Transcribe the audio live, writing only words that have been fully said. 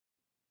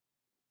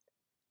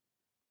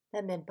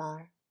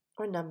Bamidbar,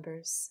 or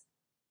Numbers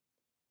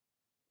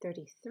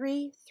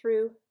 33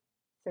 through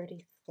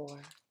 34.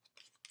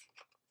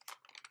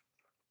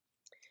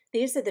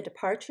 These are the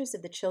departures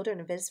of the children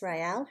of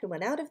Israel who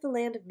went out of the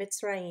land of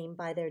Mitzrayim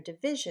by their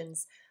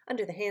divisions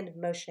under the hand of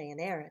Moshe and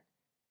Aaron.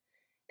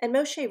 And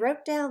Moshe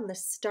wrote down the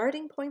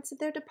starting points of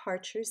their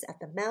departures at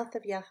the mouth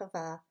of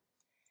Yahavah,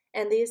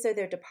 and these are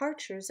their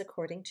departures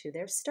according to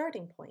their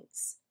starting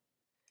points.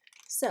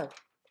 So,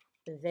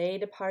 they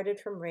departed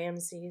from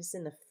Ramses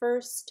in the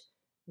first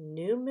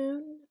new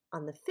moon,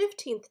 on the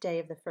 15th day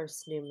of the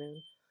first new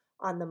moon,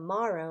 on the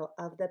morrow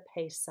of the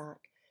Pesach.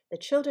 The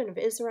children of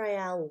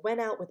Israel went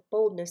out with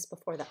boldness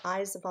before the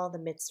eyes of all the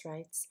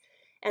Mitzrites,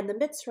 and the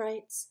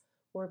Mitzrites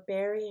were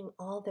burying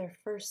all their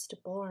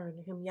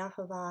firstborn, whom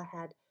Yahovah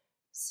had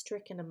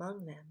stricken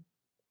among them.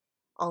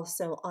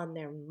 Also on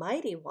their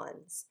mighty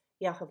ones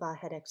Yahovah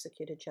had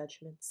executed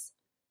judgments.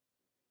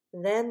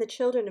 Then the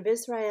children of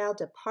Israel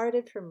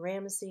departed from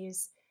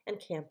Ramses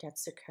and camped at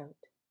Sukkot.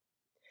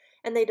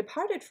 And they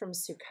departed from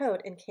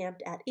Sukkot and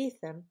camped at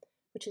Etham,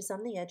 which is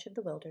on the edge of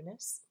the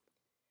wilderness.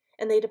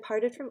 And they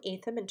departed from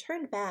Etham and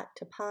turned back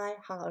to Pi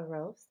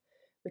Ha'aroth,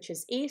 which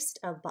is east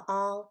of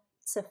Baal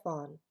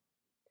Zephon.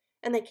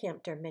 And they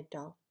camped near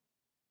Migdal.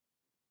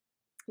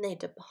 And they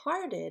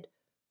departed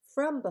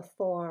from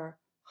before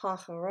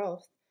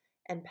Ha'aroth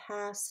and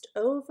passed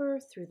over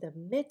through the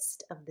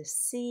midst of the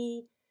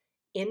sea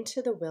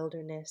into the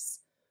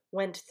wilderness,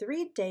 went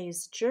 3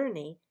 days'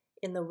 journey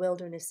in the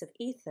wilderness of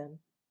Etham,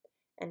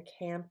 and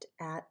camped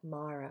at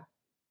Marah.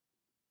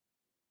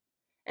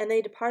 And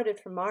they departed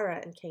from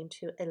Marah and came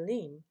to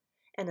Elim,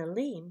 and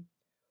Elim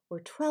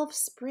were 12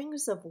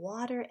 springs of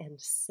water and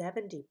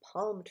 70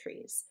 palm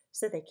trees,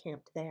 so they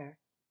camped there.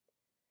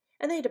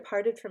 And they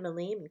departed from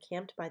Elim and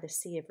camped by the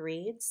Sea of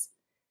Reeds,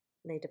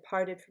 and they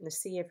departed from the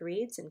Sea of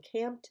Reeds and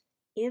camped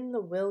in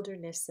the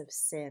wilderness of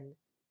Sin.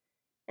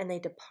 And they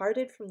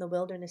departed from the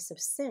wilderness of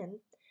Sin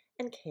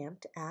and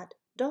camped at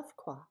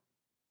Dophqua.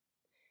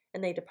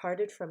 And they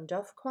departed from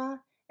Dophqua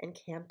and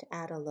camped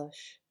at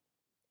Alush.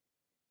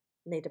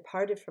 And they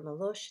departed from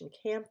Alush and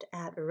camped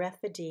at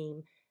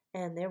Rephidim,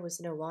 and there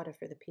was no water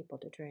for the people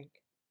to drink.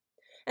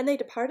 And they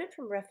departed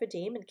from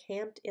Rephidim and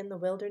camped in the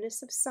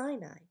wilderness of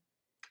Sinai.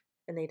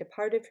 And they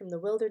departed from the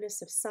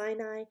wilderness of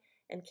Sinai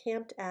and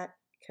camped at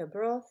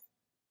Kibroth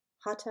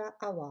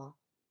Hatta-awah.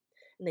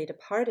 And they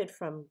departed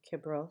from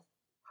Kibroth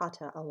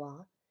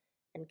Hatta-awah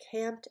and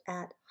camped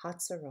at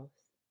Hatzeroth.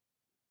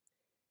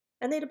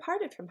 And they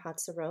departed from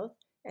Hatzeroth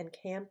and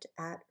camped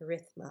at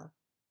Rithmah.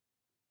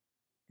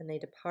 And they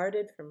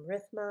departed from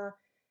Rithmah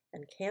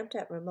and camped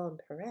at Ramon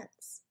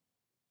Peretz.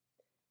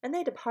 And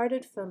they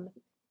departed from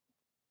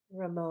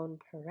Ramon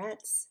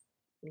Peretz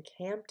and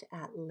camped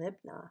at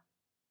Libnah.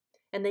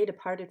 And they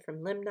departed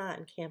from Libnah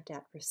and camped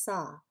at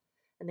Risah.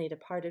 And they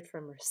departed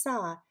from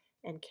Risah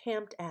and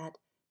camped at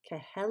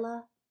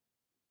Kehelatha.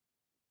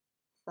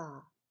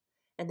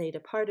 And they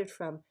departed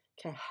from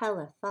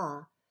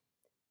Kehelatha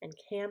and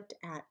camped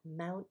at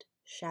Mount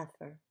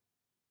Shapher.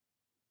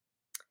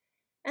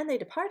 And they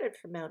departed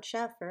from Mount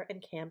Shapher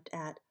and camped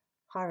at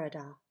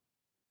Haradah.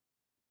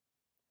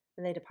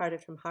 And they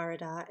departed from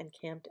Haradah and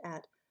camped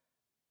at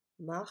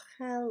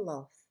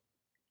Macheloth.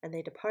 And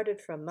they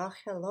departed from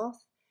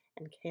Macheloth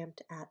and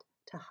camped at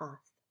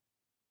Tahath.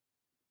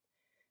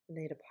 And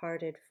they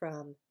departed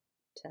from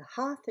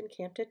Tahath and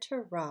camped at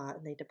Terah.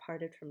 And they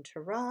departed from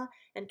Terah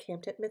and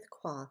camped at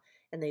Mithqua.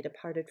 And they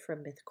departed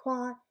from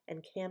Mithqua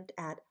and camped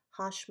at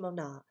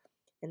Hashmonah.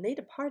 And they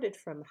departed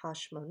from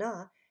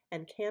Hashmonah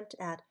and camped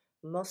at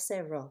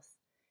Moseroth.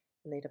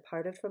 And they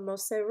departed from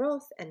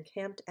Moseroth and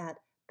camped at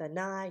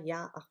Bana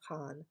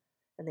Ya'achan.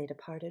 And they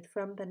departed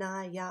from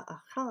Bana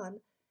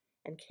Ya'achan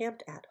and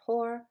camped at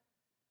Hor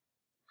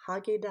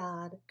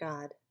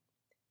Haggidgad.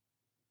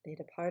 They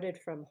departed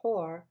from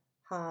Hor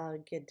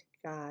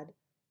Haggidgad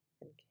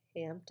and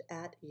camped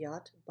at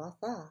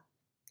Yotbatha.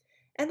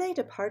 And they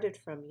departed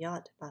from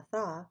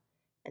Yotbatha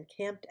and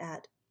camped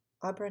at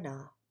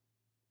Abranah.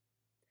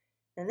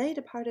 And they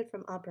departed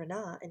from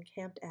Abranah and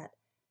camped at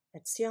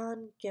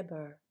Etzion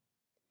Geber.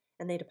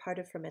 And they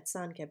departed from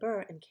Etzion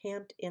Geber and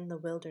camped in the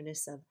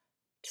wilderness of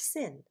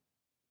Sin,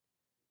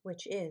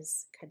 which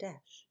is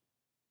Kadesh.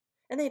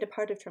 And they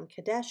departed from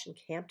Kadesh and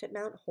camped at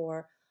Mount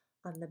Hor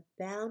on the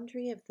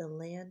boundary of the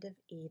land of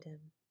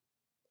Edom.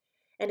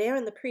 And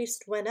Aaron the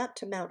priest went up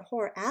to Mount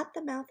Hor at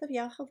the mouth of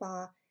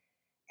Yahovah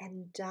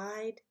and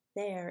died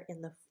there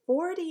in the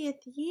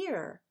 40th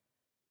year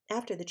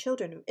after the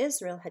children of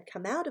Israel had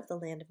come out of the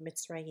land of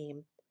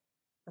Mitzrayim,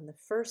 on the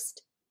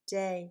first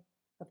day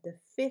of the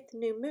 5th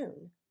new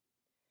moon.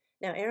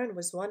 Now Aaron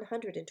was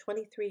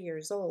 123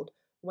 years old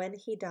when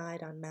he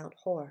died on Mount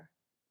Hor.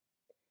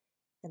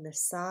 And the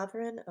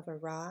sovereign of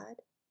Arad,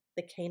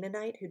 the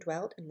Canaanite who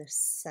dwelt in the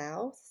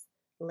south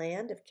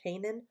land of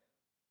Canaan,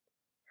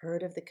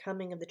 heard of the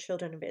coming of the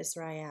children of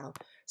Israel.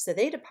 So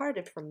they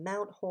departed from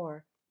Mount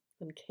Hor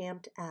and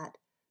camped at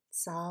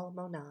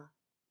Salmonah.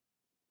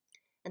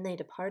 And they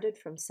departed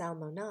from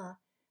Salmonah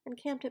and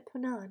camped at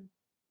Punan.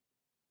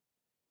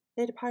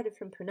 They departed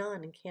from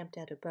Punan and camped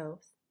at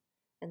Uboth.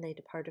 And they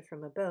departed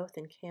from Oboth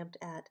and camped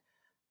at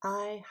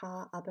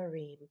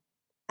Ai-ha-abarim,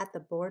 at the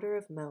border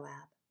of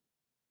Moab.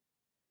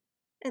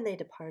 And they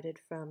departed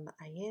from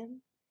Ayim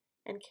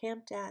and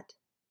camped at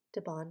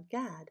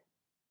Dibon-Gad.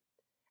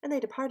 And they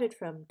departed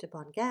from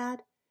Dibon-Gad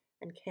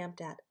and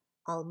camped at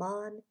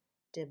Almon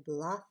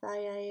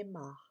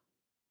Diblathayimah.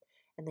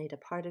 And they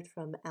departed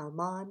from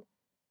Almon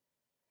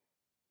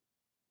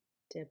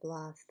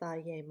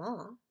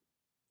Diblathayimah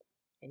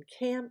and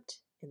camped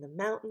in the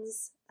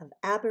mountains of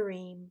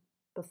Abarim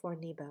before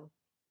Nebo.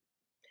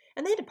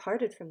 And they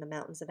departed from the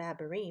mountains of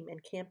Abarim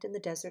and camped in the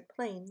desert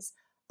plains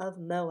of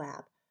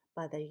Moab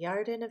by the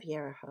Yarden of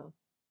Jericho.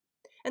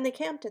 And they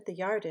camped at the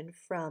Yarden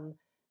from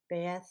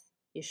Beth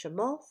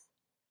Yeshimoth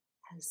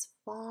as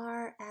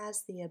far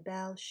as the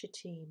Abel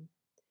Shittim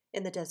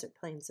in the desert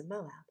plains of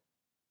Moab.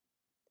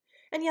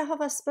 And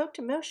Yahweh spoke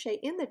to Moshe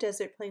in the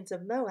desert plains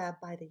of Moab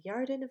by the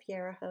Yarden of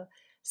Jericho,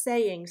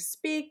 saying,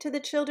 Speak to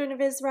the children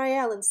of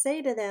Israel and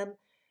say to them,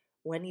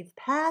 When you've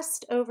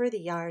passed over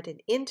the Yarden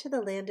into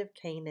the land of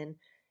Canaan,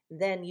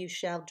 then you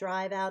shall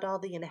drive out all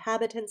the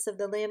inhabitants of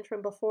the land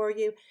from before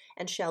you,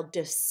 and shall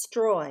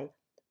destroy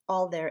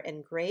all their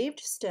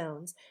engraved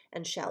stones,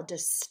 and shall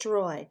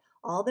destroy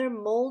all their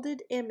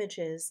molded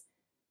images,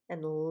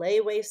 and lay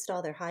waste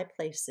all their high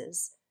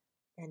places.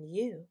 And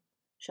you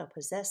shall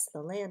possess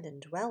the land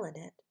and dwell in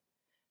it,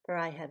 for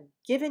I have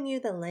given you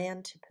the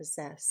land to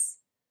possess.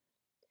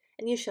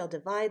 And you shall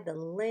divide the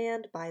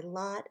land by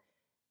lot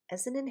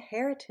as an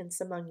inheritance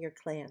among your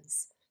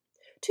clans.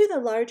 To the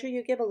larger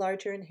you give a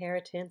larger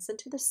inheritance, and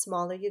to the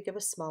smaller you give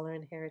a smaller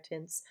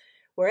inheritance.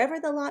 Wherever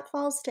the lot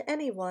falls to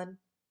anyone,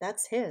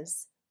 that's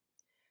his.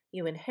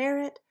 You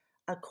inherit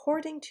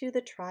according to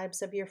the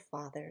tribes of your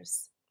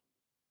fathers.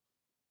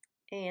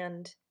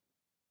 And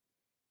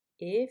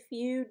if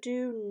you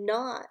do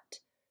not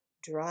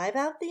drive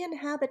out the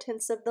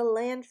inhabitants of the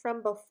land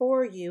from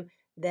before you,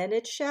 then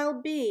it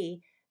shall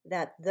be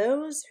that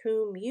those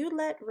whom you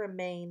let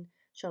remain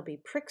shall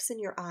be pricks in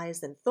your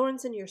eyes and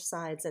thorns in your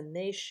sides, and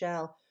they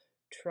shall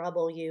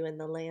trouble you in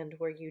the land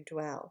where you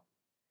dwell.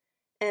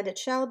 And it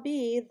shall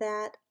be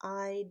that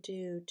I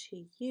do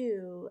to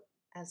you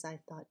as I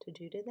thought to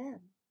do to them.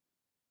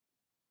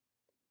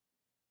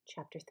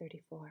 Chapter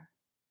 34.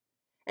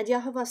 And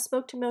Yahweh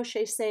spoke to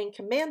Moshe, saying,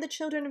 Command the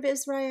children of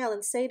Israel,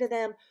 and say to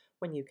them,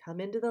 When you come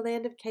into the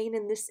land of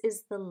Canaan, this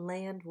is the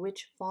land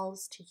which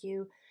falls to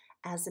you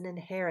as an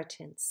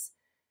inheritance,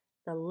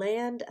 the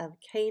land of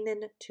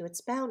Canaan to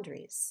its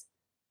boundaries.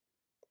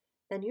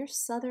 Then your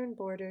southern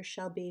border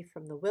shall be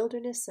from the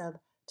wilderness of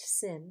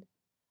Tsin,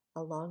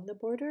 along the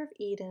border of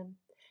Edom,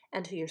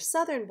 and to your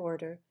southern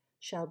border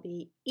shall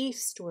be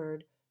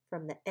eastward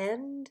from the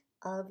end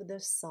of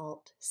the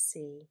Salt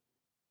Sea.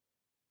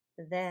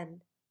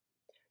 Then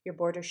your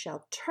border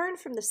shall turn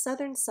from the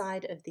southern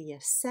side of the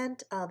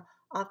ascent of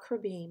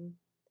Akrabim,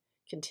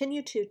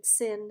 continue to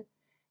Tsin,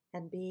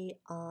 and be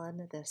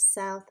on the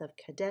south of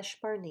Kadesh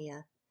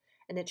Barnea,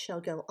 and it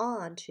shall go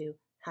on to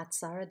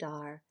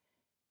Hatzaradar,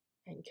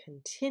 and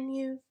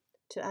continue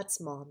to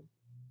Atzmon.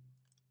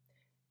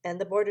 And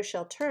the border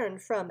shall turn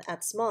from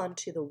Atzmon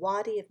to the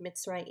Wadi of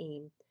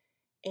Mitzrayim,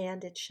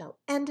 and it shall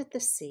end at the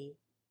sea.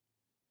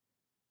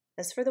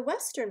 As for the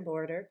western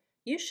border,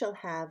 you shall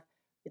have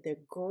the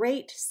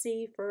great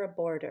sea for a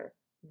border.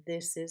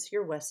 This is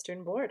your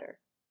western border.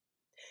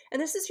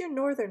 And this is your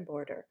northern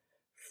border.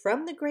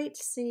 From the great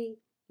sea,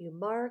 you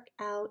mark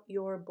out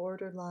your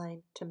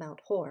borderline to Mount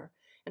Hor.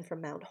 And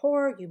from Mount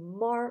Hor, you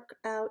mark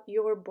out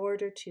your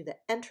border to the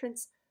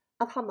entrance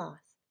of Hamath.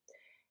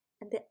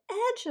 And the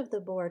edge of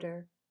the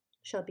border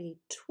shall be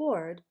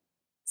toward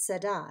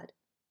Zedad.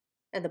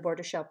 And the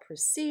border shall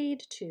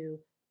proceed to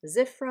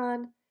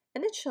Ziphron,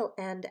 and it shall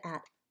end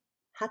at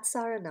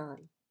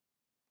Hatzaranan.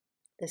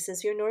 This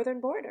is your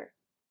northern border.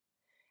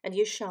 And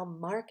you shall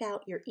mark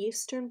out your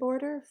eastern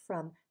border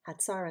from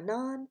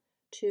Hatzaranan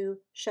to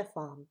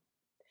Shepham.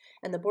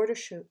 And the border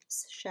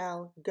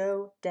shall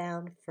go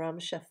down from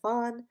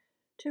Shaphan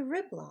to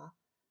Riblah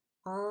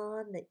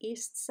on the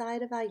east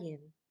side of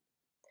Ayin.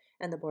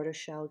 And the border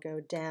shall go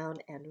down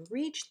and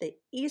reach the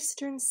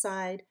eastern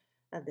side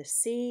of the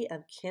Sea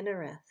of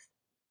Kinnereth.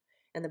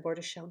 And the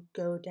border shall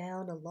go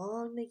down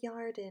along the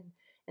Yarden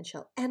and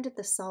shall end at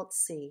the Salt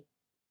Sea.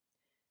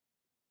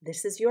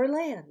 This is your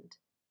land,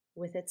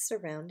 with its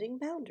surrounding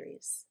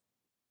boundaries.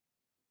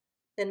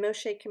 Then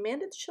Moshe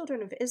commanded the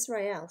children of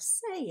Israel,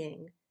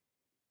 saying,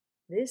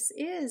 This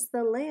is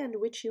the land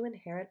which you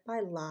inherit by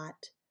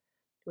lot,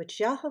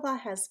 which Yahweh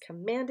has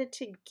commanded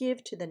to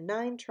give to the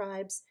 9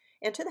 tribes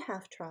and to the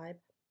half-tribe.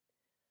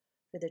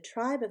 For the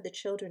tribe of the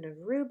children of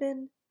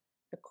Reuben,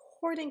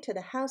 according to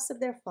the house of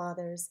their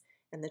fathers,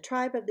 and the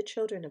tribe of the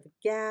children of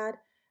Gad,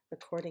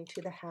 according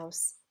to the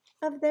house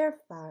of their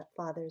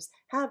fathers,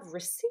 have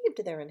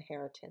received their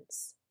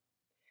inheritance.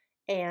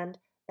 And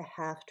the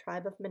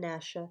half-tribe of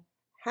Manasseh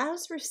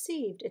has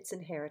received its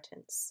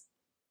inheritance.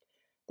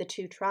 The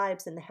 2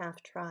 tribes and the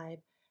half-tribe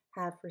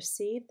have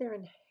received their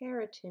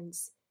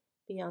inheritance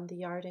beyond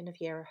the Yarden of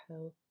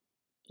Jericho,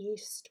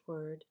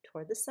 eastward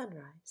toward the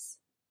sunrise.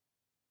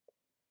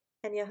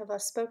 And Yahweh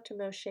spoke to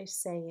Moshe,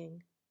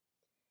 saying,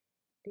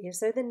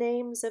 These are the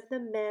names of the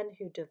men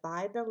who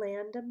divide the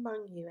land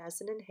among you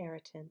as an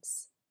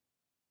inheritance: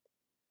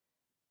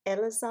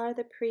 Eleazar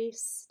the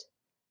priest,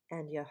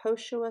 and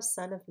Yehoshua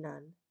son of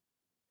Nun.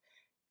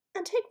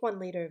 And take one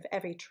leader of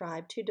every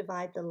tribe to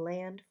divide the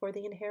land for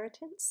the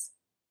inheritance.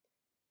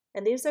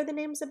 And these are the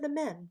names of the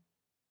men: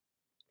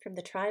 from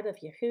the tribe of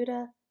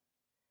Yehuda,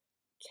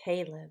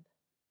 Caleb,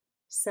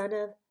 son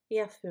of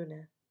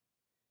Jephunneh;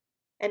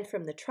 and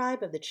from the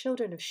tribe of the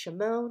children of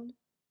Shimon,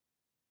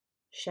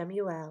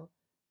 Shemuel,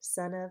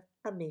 son of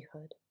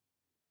Ammihud;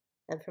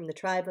 and from the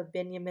tribe of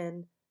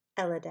Benjamin,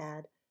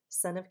 Eladad,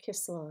 son of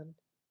Kislon;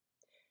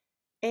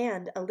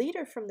 and a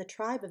leader from the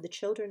tribe of the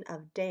children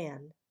of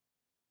Dan,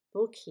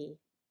 Buki,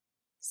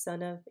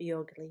 son of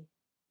Yogli.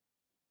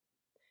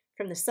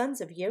 From the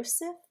sons of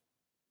Joseph,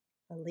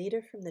 a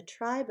leader from the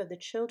tribe of the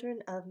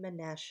children of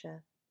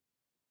Manasseh,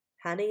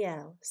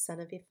 Haniel, son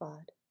of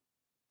Ephod;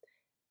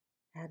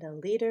 and a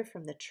leader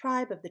from the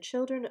tribe of the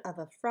children of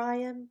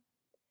Ephraim,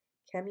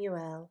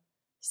 Kemuel,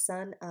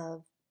 son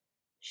of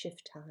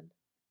Shiftan;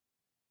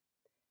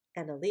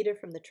 and a leader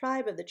from the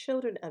tribe of the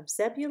children of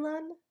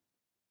Zebulun,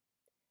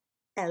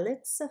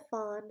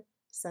 Elitzaphan,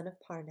 son of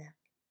Parnak;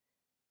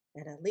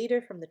 and a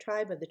leader from the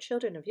tribe of the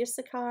children of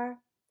Issachar,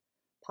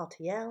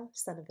 Paltiel,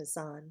 son of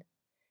Azan;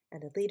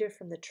 and a leader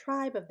from the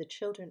tribe of the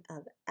children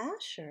of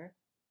Asher,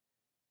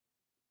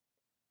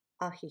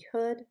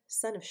 Ahihud,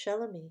 son of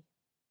Shelemi;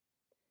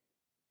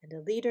 and a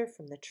leader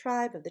from the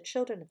tribe of the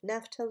children of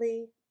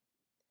Naphtali,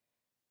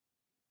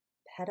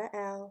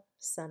 Pedahel,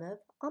 son of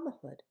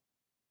Ammihud.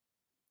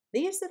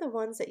 These are the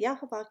ones that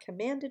Yahweh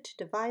commanded to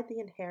divide the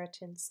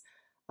inheritance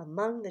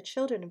among the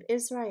children of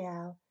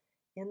Israel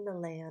in the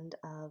land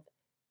of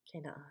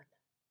Canaan.